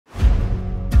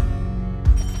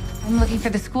I'm looking for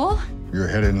the school. You're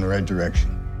headed in the right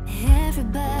direction.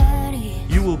 Everybody.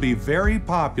 You will be very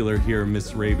popular here,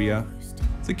 Miss Rabia.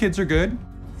 The kids are good,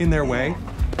 in their way.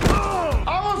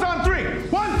 Owls on 3!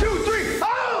 1, 2, 3,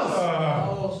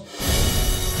 owls!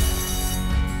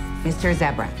 Mr.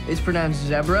 Zebra. It's pronounced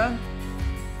zebra.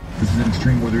 This is an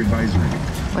extreme weather advisory.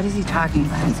 What is he talking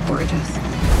about? It's gorgeous.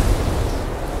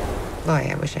 Boy,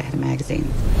 I wish I had a magazine.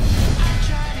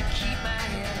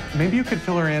 Maybe you could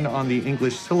fill her in on the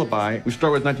English syllabi. We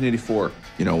start with 1984.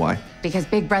 You know why? Because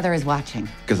Big Brother is watching.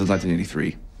 Because it's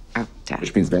 1983, Oh, duh.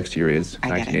 which means next year is I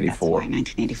get it. That's 1984. why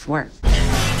 1984.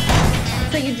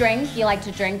 So you drink, you like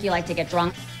to get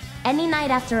drunk. Any night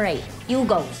after 8, you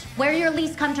goes. Wear your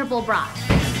least comfortable bra.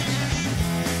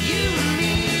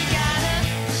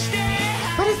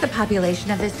 What is the population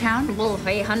of this town? Well,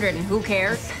 800 and who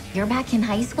cares? You're back in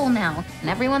high school now, and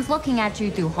everyone's looking at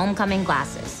you through homecoming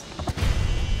glasses.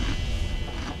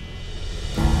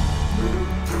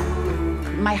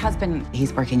 My husband,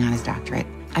 he's working on his doctorate.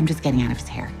 I'm just getting out of his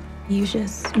hair. You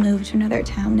just move to another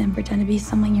town and pretend to be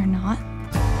someone you're not.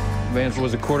 Vance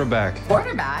was a quarterback.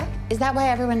 Quarterback? Is that why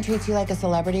everyone treats you like a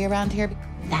celebrity around here?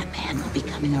 That man will be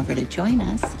coming over to join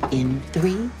us in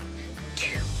 3,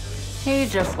 2. He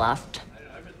just left.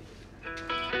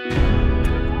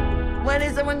 When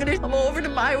is someone gonna come over to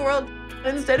my world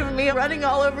instead of me running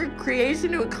all over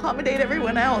creation to accommodate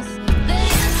everyone else?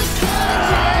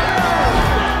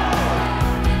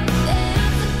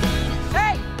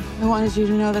 Hey! I wanted you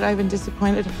to know that I've been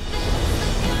disappointed.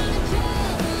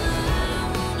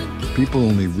 People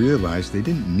only realized they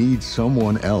didn't need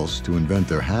someone else to invent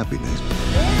their happiness.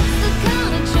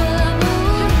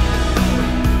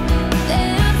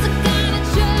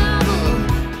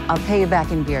 I'll pay you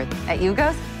back in beer. At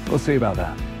Hugo's? We'll see about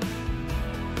that.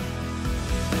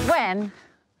 When?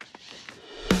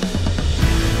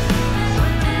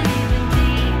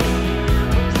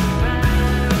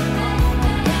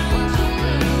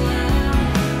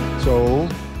 So,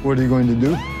 what are you going to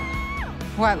do?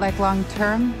 What, like long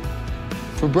term?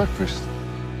 For breakfast.